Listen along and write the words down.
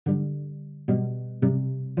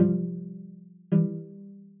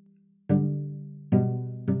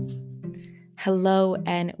Hello,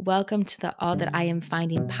 and welcome to the All That I Am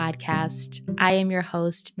Finding podcast. I am your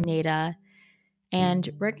host, Nada, and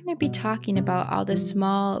we're going to be talking about all the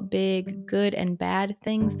small, big, good, and bad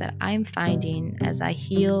things that I'm finding as I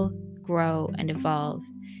heal, grow, and evolve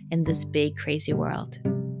in this big, crazy world.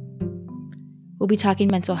 We'll be talking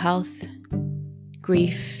mental health,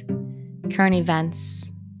 grief, current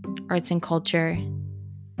events, arts and culture,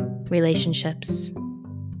 relationships.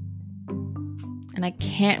 And I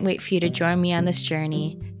can't wait for you to join me on this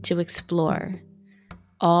journey to explore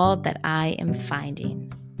all that I am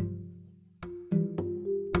finding.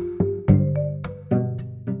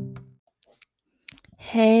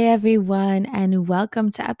 Hey everyone, and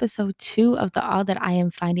welcome to episode 2 of the All That I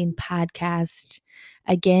Am Finding podcast.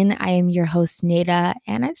 Again, I am your host, Nada,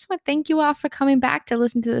 and I just want to thank you all for coming back to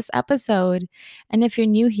listen to this episode. And if you're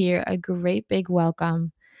new here, a great big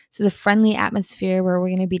welcome to the friendly atmosphere where we're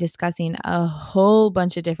going to be discussing a whole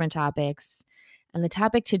bunch of different topics. And the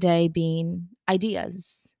topic today being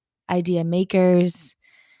ideas, idea makers,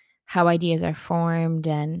 how ideas are formed,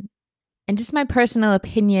 and just my personal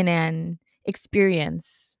opinion and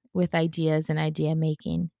experience with ideas and idea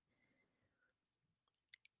making.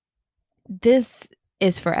 This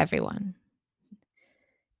is for everyone.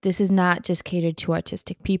 This is not just catered to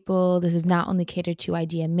artistic people. This is not only catered to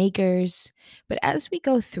idea makers. But as we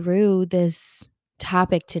go through this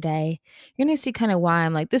topic today, you're going to see kind of why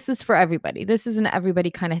I'm like, this is for everybody. This is an everybody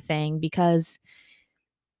kind of thing because,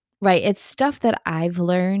 right, it's stuff that I've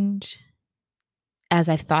learned as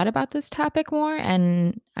I've thought about this topic more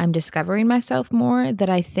and I'm discovering myself more that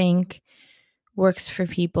I think works for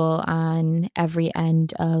people on every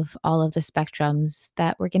end of all of the spectrums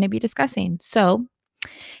that we're going to be discussing. So,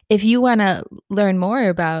 if you want to learn more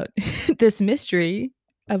about this mystery,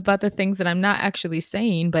 about the things that I'm not actually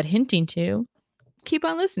saying but hinting to, keep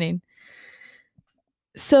on listening.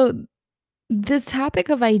 So, the topic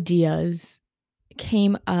of ideas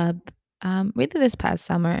came up really this past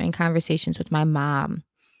summer in conversations with my mom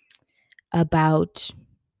about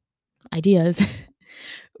ideas.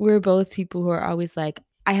 We're both people who are always like,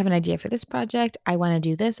 I have an idea for this project. I want to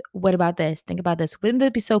do this. What about this? Think about this. Wouldn't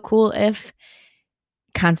it be so cool if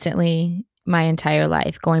constantly my entire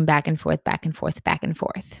life going back and forth, back and forth, back and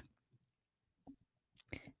forth?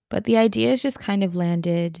 But the ideas just kind of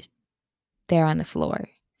landed there on the floor.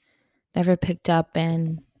 Never picked up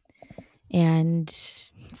and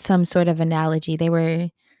some sort of analogy. They were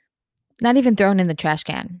not even thrown in the trash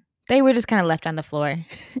can. They were just kind of left on the floor,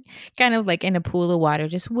 kind of like in a pool of water,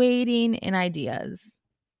 just waiting in ideas.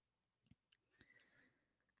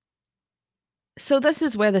 So this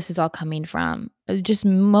is where this is all coming from. Just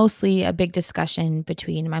mostly a big discussion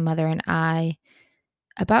between my mother and I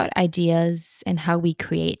about ideas and how we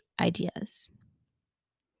create ideas.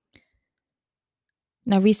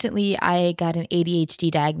 Now, recently I got an ADHD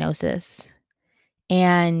diagnosis,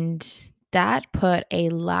 and that put a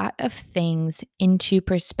lot of things into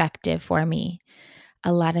perspective for me.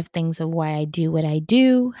 A lot of things of why I do what I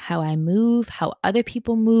do, how I move, how other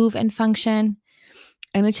people move and function.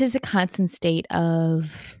 And it's just a constant state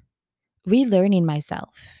of relearning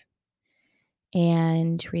myself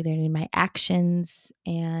and relearning my actions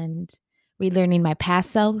and relearning my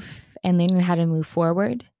past self and learning how to move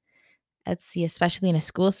forward. Let's see, especially in a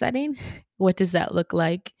school setting, what does that look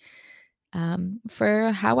like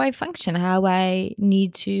for how I function, how I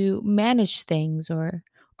need to manage things or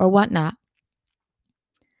whatnot.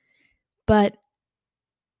 But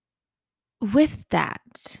with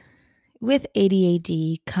that, with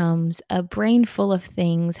ADHD comes a brain full of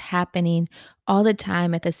things happening all the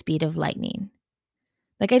time at the speed of lightning.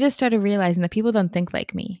 Like I just started realizing that people don't think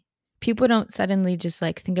like me. People don't suddenly just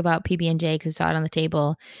like think about PB&J because saw it on the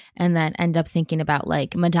table and then end up thinking about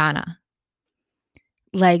like Madonna.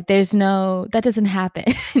 Like that doesn't happen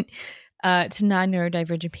to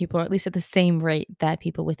non-neurodivergent people, or at least at the same rate that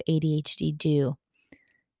people with ADHD do.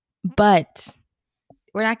 But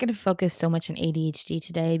we're not going to focus so much on ADHD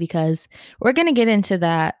today because we're going to get into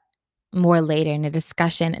that more later in a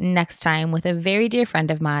discussion next time with a very dear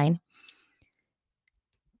friend of mine.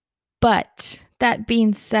 But that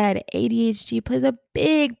being said, ADHD plays a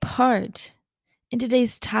big part in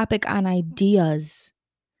today's topic on ideas.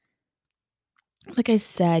 Like I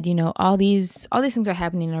said, all these things are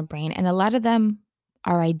happening in our brain, and a lot of them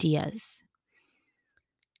are ideas.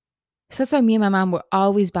 So that's why me and my mom were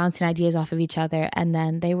always bouncing ideas off of each other, and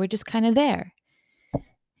then they were just kind of there.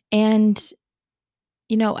 And,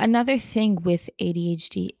 another thing with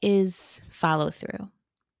ADHD is follow through.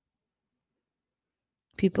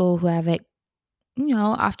 People who have it,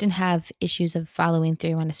 often have issues of following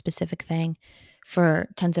through on a specific thing for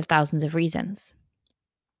tens of thousands of reasons.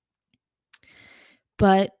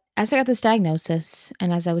 But as I got this diagnosis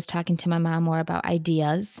and as I was talking to my mom more about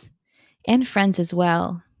ideas and friends as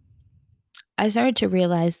well, I started to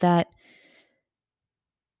realize that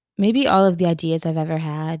maybe all of the ideas I've ever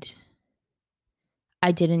had,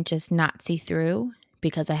 I didn't just not see through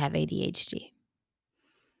because I have ADHD.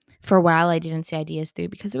 For a while, I didn't see ideas through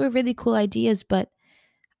because they were really cool ideas, but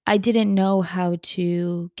I didn't know how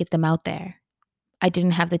to get them out there. I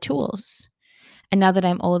didn't have the tools. And now that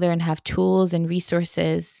I'm older and have tools and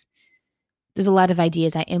resources, there's a lot of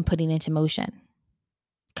ideas I am putting into motion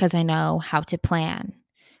because I know how to plan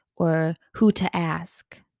or who to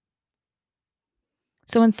ask.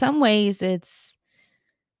 So in some ways it's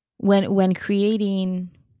when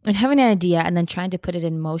creating and having an idea and then trying to put it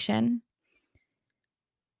in motion,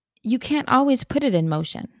 you can't always put it in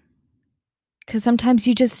motion because sometimes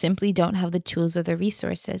you just simply don't have the tools or the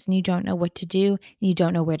resources and you don't know what to do and you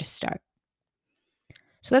don't know where to start.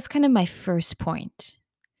 So that's kind of my first point,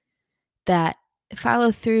 that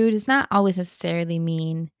follow through does not always necessarily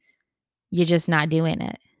mean you're just not doing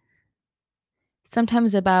it.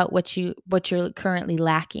 Sometimes about what you're currently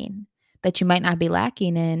lacking that you might not be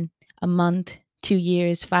lacking in a month, 2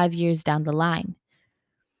 years, 5 years down the line.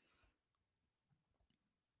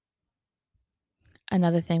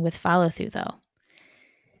 Another thing with follow through though,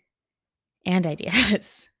 and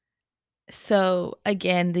ideas. So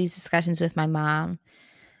again, these discussions with my mom,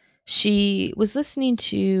 she was listening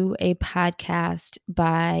to a podcast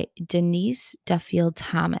by Denise Duffield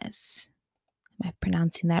Thomas. Am I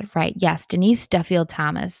pronouncing that right? Yes, Denise Duffield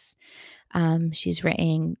Thomas. She's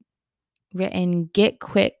written Get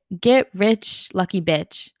Rich, Lucky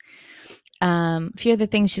Bitch. A few other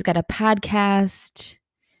things. She's got a podcast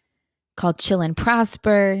called Chill and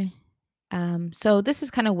Prosper. So this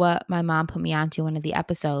is kind of what my mom put me onto one of the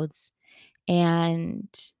episodes. And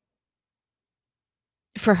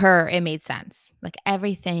for her, it made sense. Like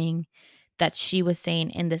everything that she was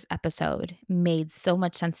saying in this episode made so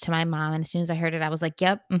much sense to my mom. And as soon as I heard it, I was like,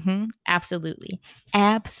 yep, absolutely.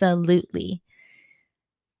 Absolutely.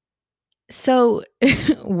 So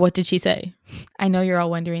what did she say? I know you're all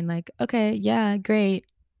wondering, like, okay, yeah, great.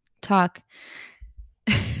 Talk.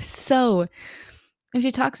 So if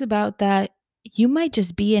she talks about that, you might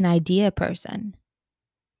just be an idea person.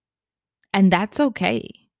 And that's okay.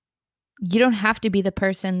 You don't have to be the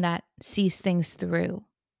person that sees things through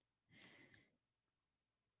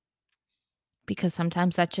because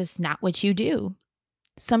sometimes that's just not what you do.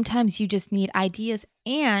 Sometimes you just need ideas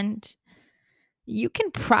and you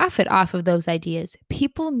can profit off of those ideas.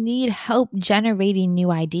 People need help generating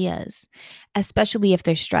new ideas, especially if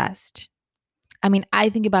they're stressed. I mean, I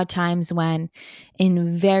think about times when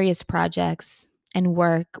in various projects and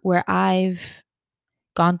work where I've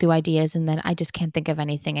gone through ideas and then I just can't think of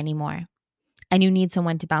anything anymore. And you need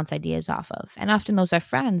someone to bounce ideas off of. And often those are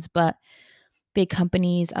friends, but big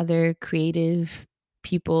companies, other creative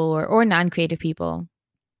people or non-creative people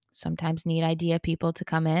sometimes need idea people to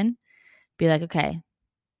come in, be like, okay,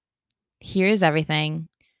 here's everything,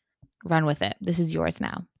 run with it. This is yours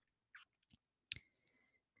now.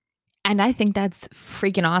 And I think that's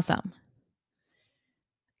freaking awesome.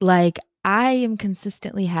 Like, I am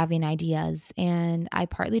consistently having ideas, and I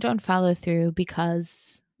partly don't follow through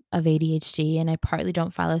because of ADHD, and I partly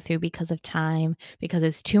don't follow through because of time, because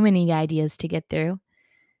there's too many ideas to get through.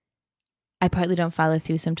 I partly don't follow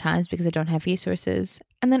through sometimes because I don't have resources.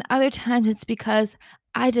 And then other times it's because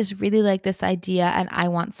I just really like this idea and I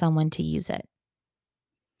want someone to use it.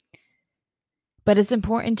 But it's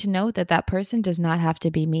important to note that that person does not have to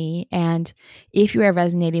be me. And if you are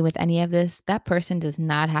resonating with any of this, that person does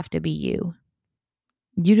not have to be you.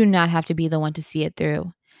 You do not have to be the one to see it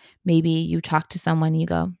through. Maybe you talk to someone and you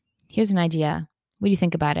go, here's an idea. What do you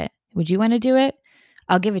think about it? Would you want to do it?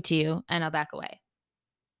 I'll give it to you and I'll back away.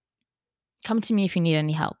 Come to me if you need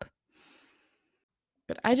any help.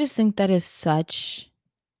 But I just think that is such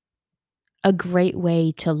a great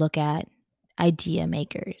way to look at idea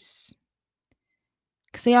makers.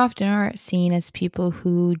 Because they often are seen as people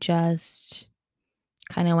who just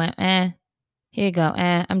kind of went, here you go,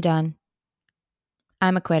 I'm done.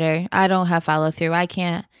 I'm a quitter. I don't have follow through. I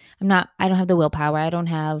don't have the willpower. I don't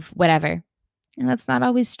have whatever. And that's not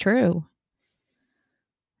always true.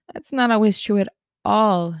 That's not always true at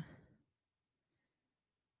all.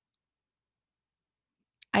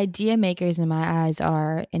 Idea makers, in my eyes,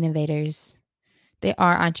 are innovators. They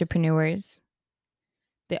are entrepreneurs.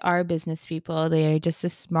 They are business people. They are just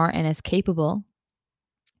as smart and as capable,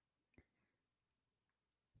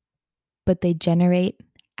 but they generate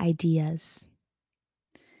ideas.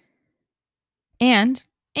 And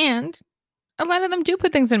a lot of them do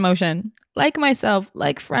put things in motion, like myself,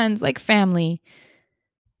 like friends, like family.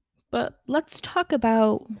 But let's talk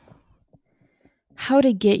about how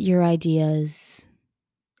to get your ideas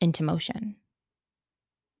into motion.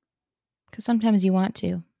 Because sometimes you want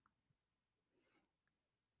to.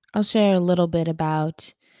 I'll share a little bit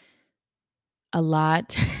about a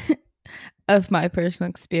lot of my personal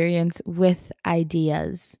experience with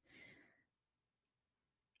ideas.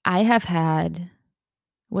 I have had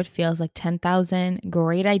what feels like 10,000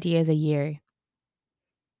 great ideas a year.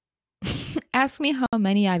 Ask me how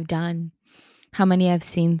many I've done, how many I've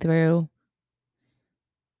seen through.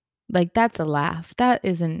 Like, that's a laugh. That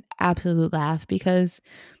is an absolute laugh because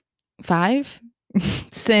 5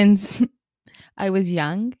 since I was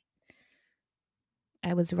young,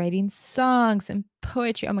 I was writing songs and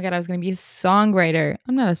poetry. Oh my God, I was going to be a songwriter.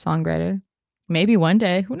 I'm not a songwriter. Maybe one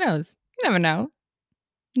day. Who knows? You never know.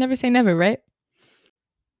 Never say never, right?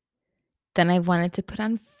 Then I wanted to put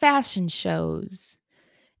on fashion shows.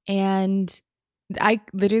 And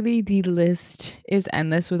the list is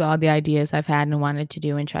endless with all the ideas I've had and wanted to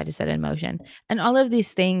do and try to set in motion. And all of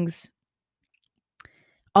these things,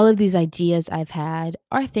 all of these ideas I've had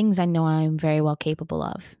are things I know I'm very well capable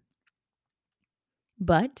of.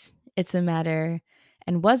 But it's a matter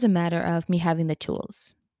and was a matter of me having the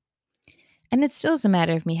tools. And it still is a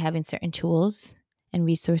matter of me having certain tools and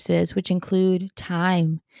resources, which include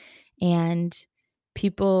time and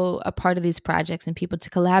people a part of these projects and people to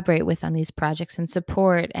collaborate with on these projects and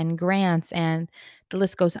support and grants. And the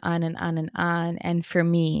list goes on and on and on. And for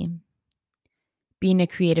me, being a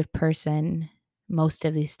creative person, most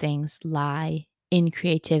of these things lie in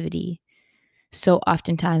creativity. So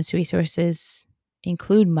oftentimes resources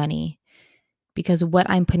include money because what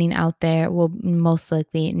I'm putting out there will most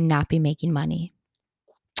likely not be making money,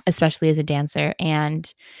 especially as a dancer.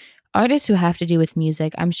 And artists who have to do with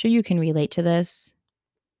music, I'm sure you can relate to this.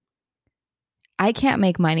 I can't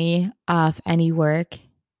make money off any work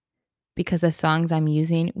because the songs I'm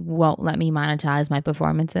using won't let me monetize my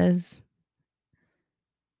performances.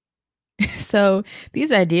 So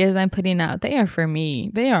these ideas I'm putting out, they are for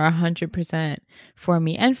me. They are 100% for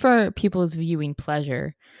me and for people's viewing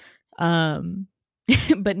pleasure. Um,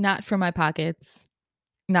 but not for my pockets,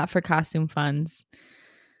 not for costume funds.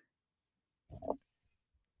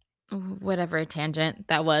 Whatever a tangent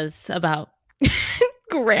that was about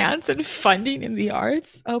grants and funding in the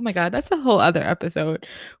arts. Oh my God, that's a whole other episode.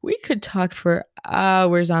 We could talk for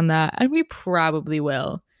hours on that, and we probably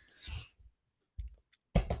will.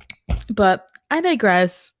 But I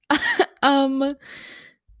digress. um,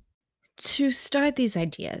 to start these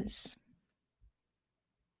ideas.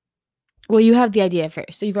 Well, you have the idea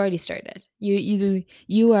first, so you've already started.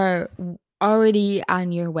 You are already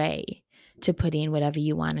on your way to putting whatever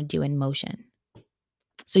you want to do in motion.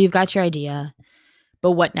 So you've got your idea,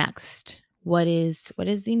 but what next? What is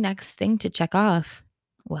the next thing to check off?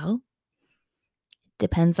 Well,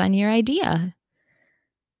 depends on your idea.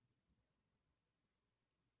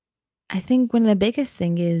 I think one of the biggest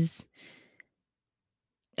thing is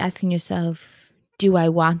asking yourself, do I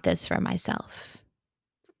want this for myself?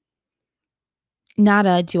 Not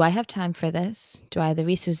a, do I have time for this? Do I have the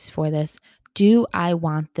resources for this? Do I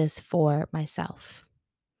want this for myself?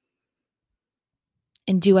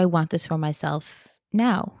 And do I want this for myself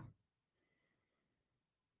now?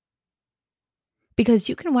 Because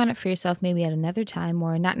you can want it for yourself maybe at another time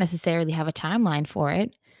or not necessarily have a timeline for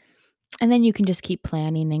it. And then you can just keep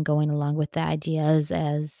planning and going along with the ideas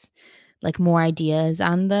as like more ideas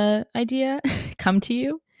on the idea come to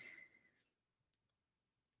you.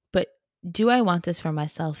 But do I want this for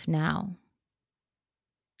myself now?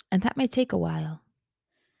 And that might take a while.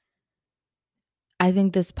 I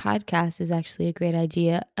think this podcast is actually a great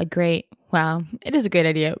idea. Well, it is a great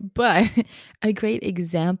idea, but a great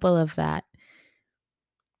example of that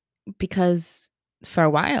because for a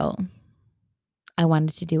while, I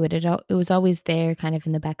wanted to do it. It was always there kind of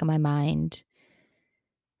in the back of my mind.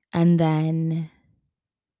 And then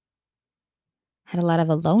had a lot of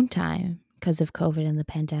alone time because of COVID and the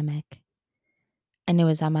pandemic. And it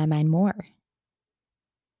was on my mind more.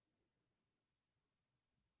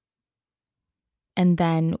 And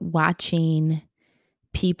then watching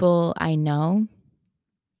people I know,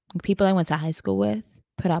 people I went to high school with,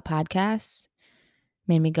 put out podcasts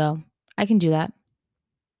made me go, I can do that.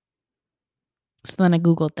 So then I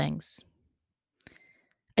Googled things.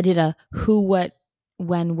 I did a who, what,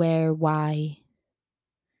 when, where, why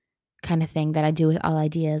kind of thing that I do with all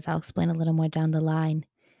ideas. I'll explain a little more down the line.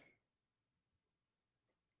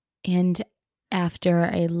 And after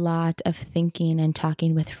a lot of thinking and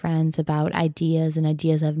talking with friends about ideas and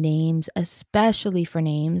ideas of names, especially for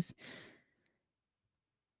names,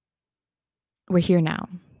 we're here now.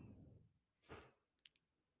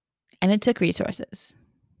 And it took resources.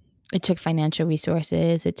 It took financial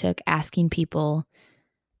resources. It took asking people,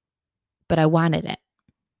 but I wanted it.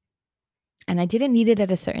 And I didn't need it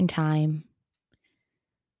at a certain time.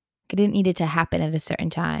 I didn't need it to happen at a certain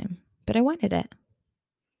time, but I wanted it.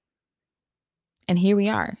 And here we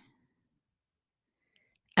are.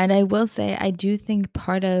 And I will say, I do think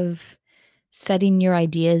part of setting your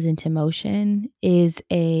ideas into motion is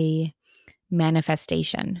a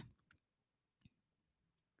manifestation.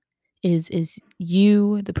 Is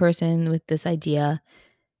you, the person with this idea,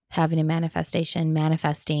 having a manifestation,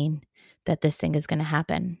 manifesting that this thing is going to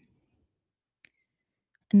happen.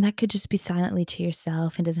 And that could just be silently to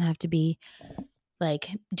yourself. It doesn't have to be like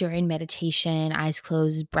during meditation, eyes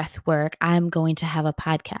closed, breath work. I'm going to have a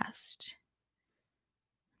podcast.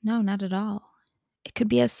 No, not at all. It could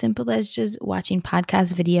be as simple as just watching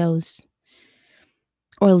podcast videos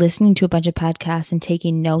or listening to a bunch of podcasts and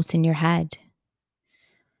taking notes in your head.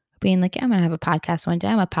 Being like, I'm going to have a podcast one day.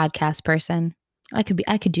 I'm a podcast person. I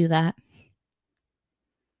could do that.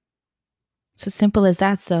 It's as simple as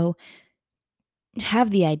that. So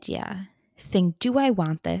have the idea. Think, do I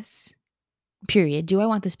want this? Period. Do I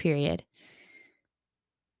want this? Period.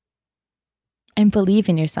 And believe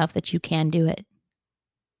in yourself that you can do it.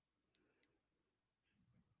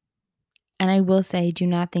 And I will say, do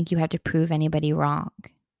not think you have to prove anybody wrong.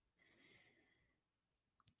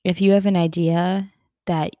 If you have an idea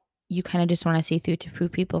that you kind of just want to see through to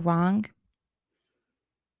prove people wrong,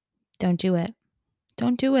 don't do it.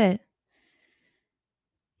 Don't do it.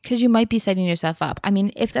 Because you might be setting yourself up. I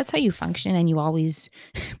mean, if that's how you function and you always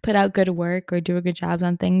put out good work or do a good job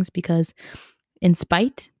on things because in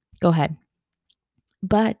spite, go ahead.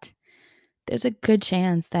 But there's a good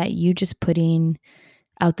chance that you just putting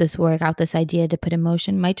out this work, out this idea to put in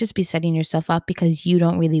motion might just be setting yourself up because you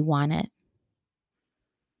don't really want it.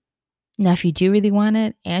 Now, if you do really want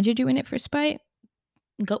it and you're doing it for spite,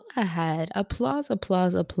 go ahead. Applause,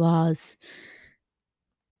 applause, applause.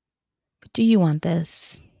 But do you want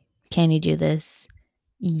this? Can you do this?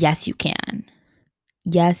 Yes, you can.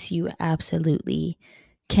 Yes, you absolutely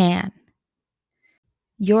can.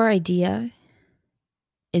 Your idea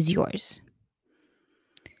is yours.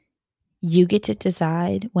 You get to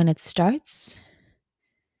decide when it starts.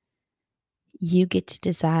 You get to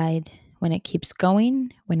decide when it keeps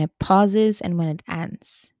going, when it pauses, and when it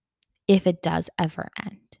ends, if it does ever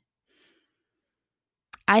end.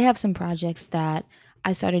 I have some projects that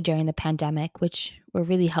I started during the pandemic, which were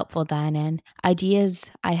really helpful then, and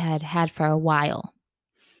ideas I had had for a while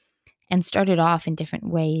and started off in different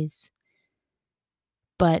ways.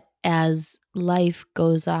 But as life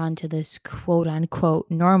goes on to this quote unquote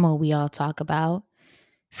normal we all talk about,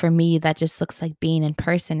 for me, that just looks like being in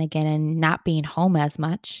person again and not being home as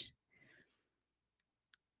much.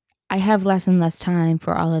 I have less and less time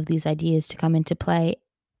for all of these ideas to come into play,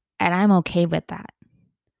 and I'm okay with that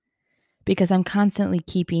because I'm constantly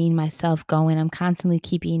keeping myself going. I'm constantly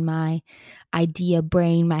keeping my idea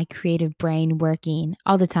brain, my creative brain working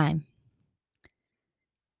all the time.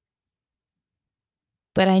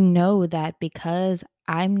 But I know that because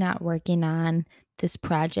I'm not working on this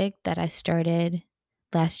project that I started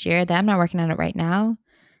last year, that I'm not working on it right now,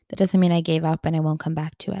 that doesn't mean I gave up and I won't come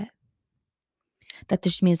back to it. That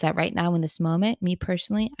just means that right now in this moment, me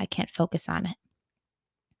personally, I can't focus on it.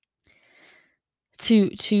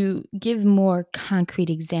 To give more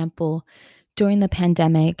concrete example, during the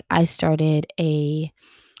pandemic, I started a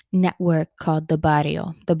network called the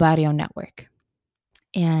Barrio Network.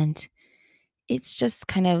 And it's just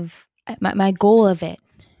kind of my goal of it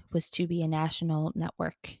was to be a national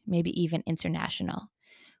network, maybe even international,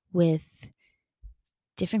 with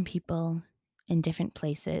different people in different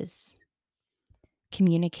places,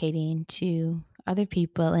 communicating to other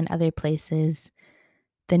people in other places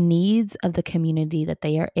the needs of the community that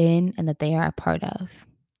they are in and that they are a part of.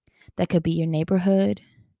 That could be your neighborhood,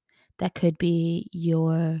 that could be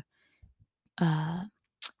your uh,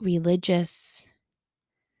 religious,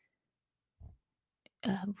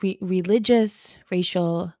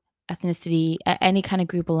 racial, ethnicity, any kind of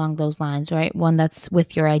group along those lines, right? One that's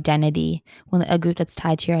with your identity, a group that's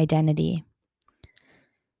tied to your identity.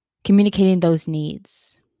 Communicating those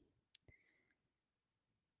needs.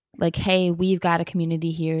 Like, hey, we've got a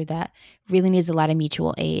community here that really needs a lot of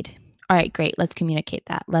mutual aid. All right, great. Let's communicate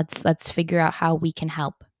that. Let's figure out how we can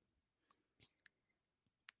help.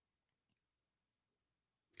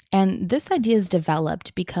 And this idea is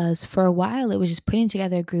developed because for a while it was just putting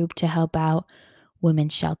together a group to help out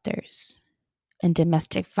women's shelters and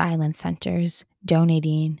domestic violence centers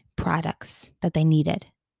donating products that they needed.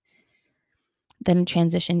 Then it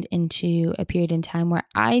transitioned into a period in time where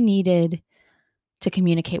I needed to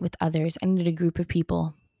communicate with others. I needed a group of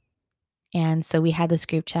people. And so we had this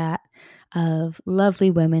group chat of lovely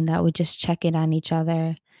women that would just check in on each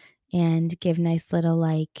other and give nice little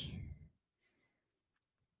like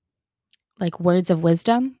words of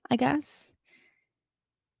wisdom, I guess.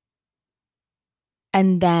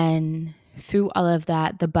 And then through all of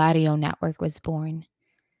that, the Barrio Network was born.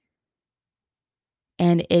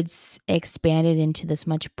 And it's expanded into this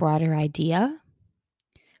much broader idea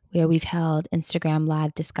where we've held Instagram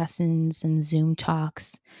live discussions and Zoom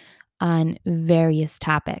talks on various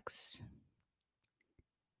topics.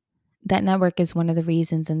 That network is one of the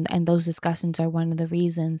reasons, and those discussions are one of the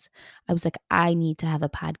reasons I was like, I need to have a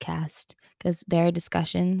podcast because there are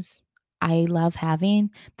discussions I love having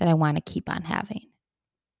that I want to keep on having.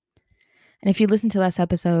 And if you listen to last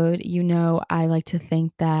episode, you know I like to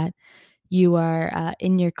think that you are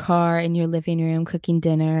in your car, in your living room, cooking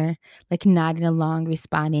dinner, like nodding along,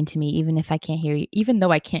 responding to me, even if I can't hear you, even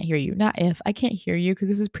though I can't hear you. Not if, I can't hear you because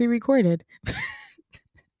this is pre recorded.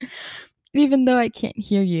 Even though I can't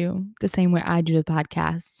hear you the same way I do the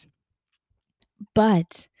podcasts.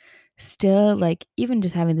 But still, like, even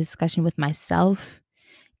just having this discussion with myself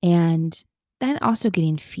and then also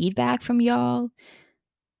getting feedback from y'all,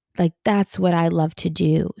 like, that's what I love to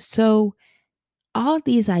do. So, all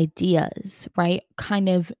these ideas, right, kind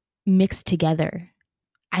of mixed together,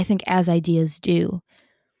 I think, as ideas do.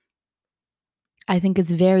 I think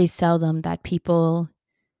it's very seldom that people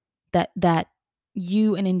that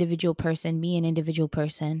you, an individual person, me, an individual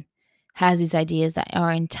person, has these ideas that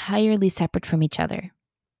are entirely separate from each other.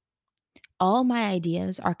 All my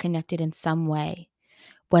ideas are connected in some way,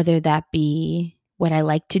 whether that be what I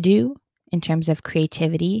like to do in terms of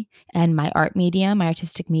creativity and my art medium, my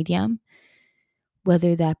artistic medium,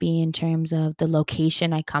 whether that be in terms of the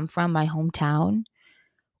location I come from, my hometown,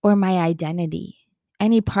 or my identity,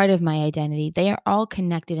 any part of my identity. They are all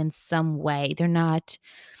connected in some way. They're not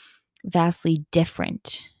vastly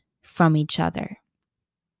different from each other.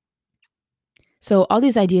 So all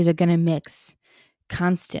these ideas are going to mix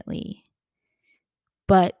constantly.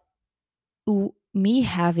 But me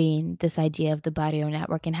having this idea of the Barrio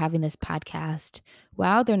Network and having this podcast,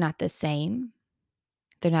 while they're not the same,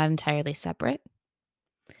 they're not entirely separate.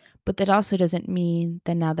 But that also doesn't mean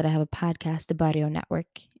that now that I have a podcast, the Barrio Network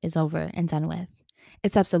is over and done with.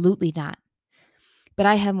 It's absolutely not. But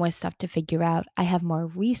I have more stuff to figure out. I have more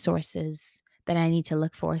resources that I need to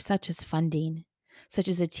look for, such as funding, such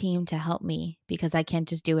as a team to help me, because I can't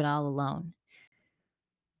just do it all alone.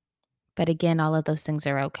 But again, all of those things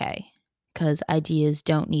are okay because ideas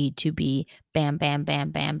don't need to be bam, bam,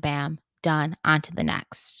 bam, bam, bam, done, on to the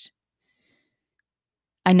next.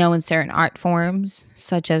 I know in certain art forms,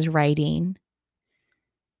 such as writing,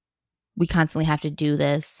 we constantly have to do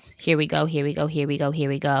this. Here we go, here we go, here we go, here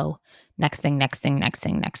we go. Next thing, next thing, next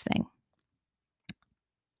thing, next thing.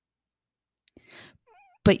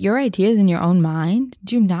 But your ideas in your own mind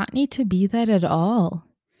do not need to be that at all.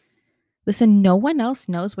 Listen, no one else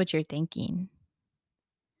knows what you're thinking.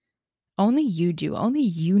 Only you do. Only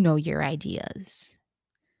you know your ideas.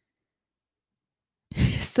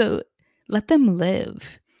 So let them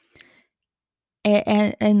live.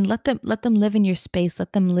 And let them live in your space.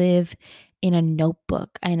 Let them live in a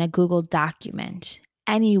notebook, in a Google document,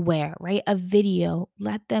 anywhere, right? A video.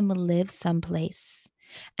 Let them live someplace.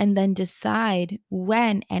 And then decide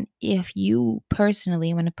when and if you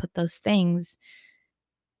personally want to put those things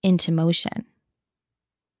into motion.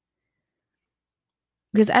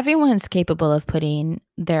 Because everyone's capable of putting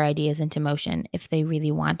their ideas into motion if they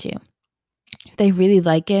really want to. If they really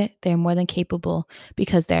like it, they're more than capable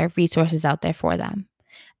because there are resources out there for them.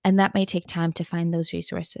 And that may take time to find those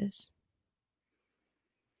resources,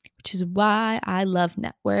 which is why I love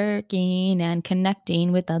networking and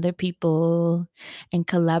connecting with other people and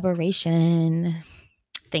collaboration.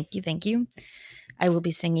 Thank you. Thank you. I will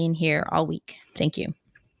be singing here all week. Thank you.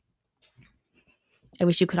 I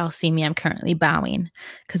wish you could all see me. I'm currently bowing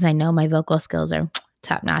because I know my vocal skills are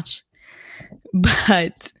top notch.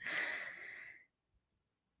 But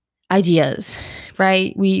ideas,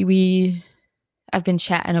 right? I've been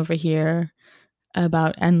chatting over here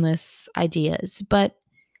about endless ideas, but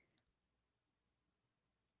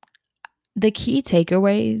the key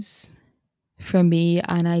takeaways for me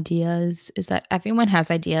on ideas is that everyone has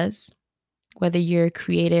ideas, whether you're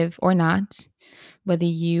creative or not, whether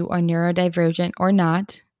you are neurodivergent or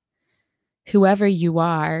not, whoever you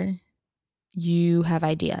are, you have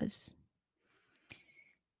ideas.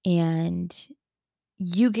 And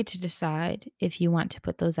you get to decide if you want to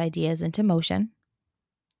put those ideas into motion.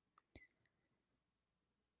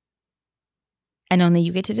 And only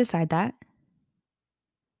you get to decide that.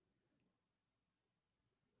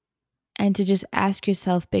 and to just ask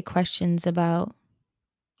yourself big questions about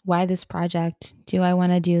why this project? Do I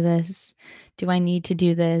want to do this? Do I need to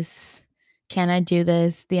do this? Can I do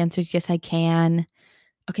this? The answer is yes, I can.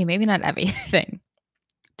 Okay, maybe not everything.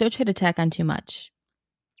 Don't try to tack on too much.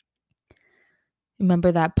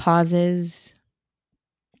 Remember that pauses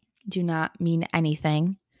do not mean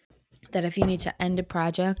anything. That if you need to end a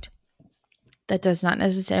project, that does not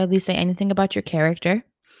necessarily say anything about your character.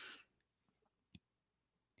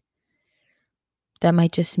 That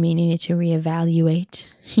might just mean you need to reevaluate.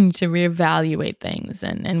 You need to reevaluate things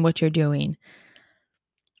and what you're doing.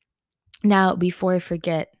 Now, before I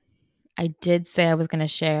forget, I did say I was going to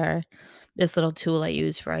share this little tool I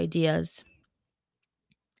use for ideas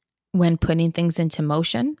when putting things into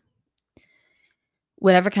motion.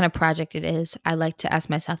 Whatever kind of project it is, I like to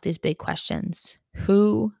ask myself these big questions: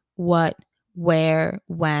 who, what, where,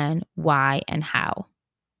 when, why, and how.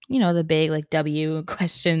 You know, the big like W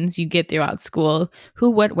questions you get throughout school: who,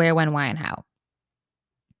 what, where, when, why, and how.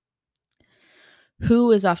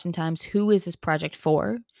 Who is oftentimes, who is this project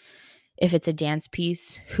for? If it's a dance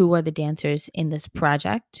piece, who are the dancers in this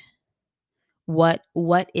project? What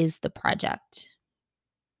is the project?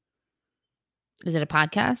 Is it a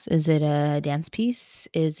podcast? Is it a dance piece?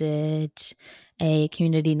 Is it a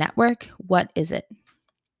community network? What is it?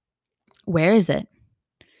 Where is it?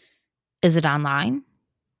 Is it online?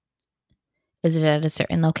 Is it at a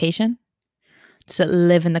certain location? Does it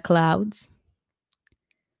live in the clouds?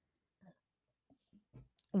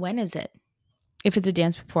 When is it? If it's a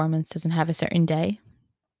dance performance, does it have a certain day?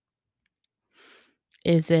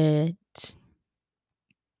 Is it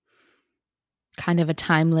kind of a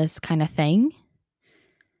timeless kind of thing?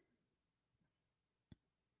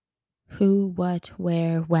 Who, what,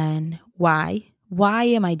 where, when, why? Why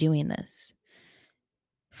am I doing this?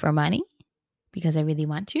 For money? Because I really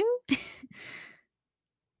want to?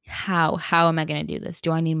 How am I going to do this?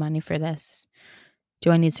 Do I need money for this? Do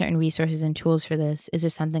I need certain resources and tools for this? Is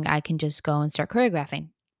this something I can just go and start choreographing?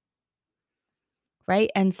 Right?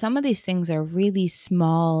 And some of these things are really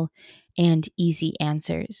small and easy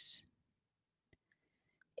answers.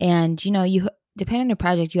 And, you know, depending on your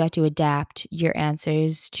project, you have to adapt your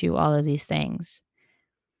answers to all of these things.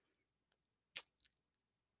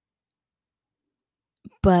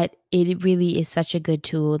 But it really is such a good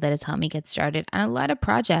tool that has helped me get started on a lot of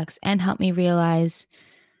projects and helped me realize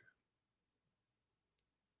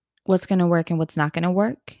what's going to work and what's not going to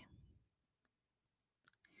work.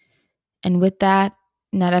 And with that,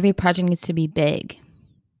 not every project needs to be big.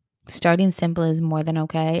 Starting simple is more than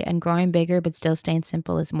okay, and growing bigger but still staying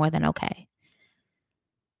simple is more than okay.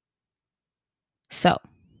 So,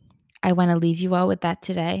 I want to leave you all with that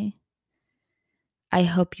today. I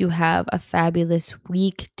hope you have a fabulous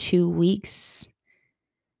week, 2 weeks.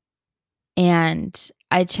 And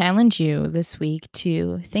I challenge you this week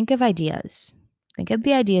to think of ideas. Think of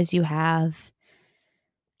the ideas you have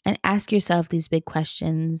and ask yourself these big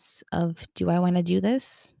questions of, do I want to do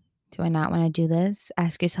this? Do I not want to do this?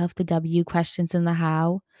 Ask yourself the W questions and the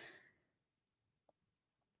how.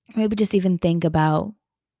 Maybe just even think about,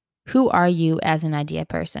 who are you as an idea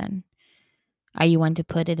person? Are you one to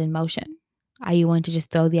put it in motion? Are you one to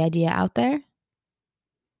just throw the idea out there?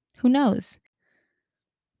 Who knows?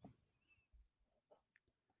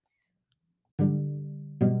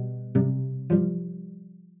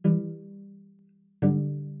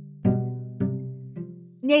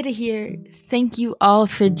 Nada here. Thank you all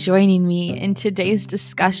for joining me in today's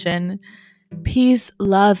discussion. Peace,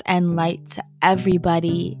 love, and light to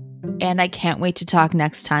everybody. And I can't wait to talk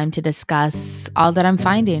next time to discuss all that I'm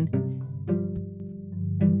finding.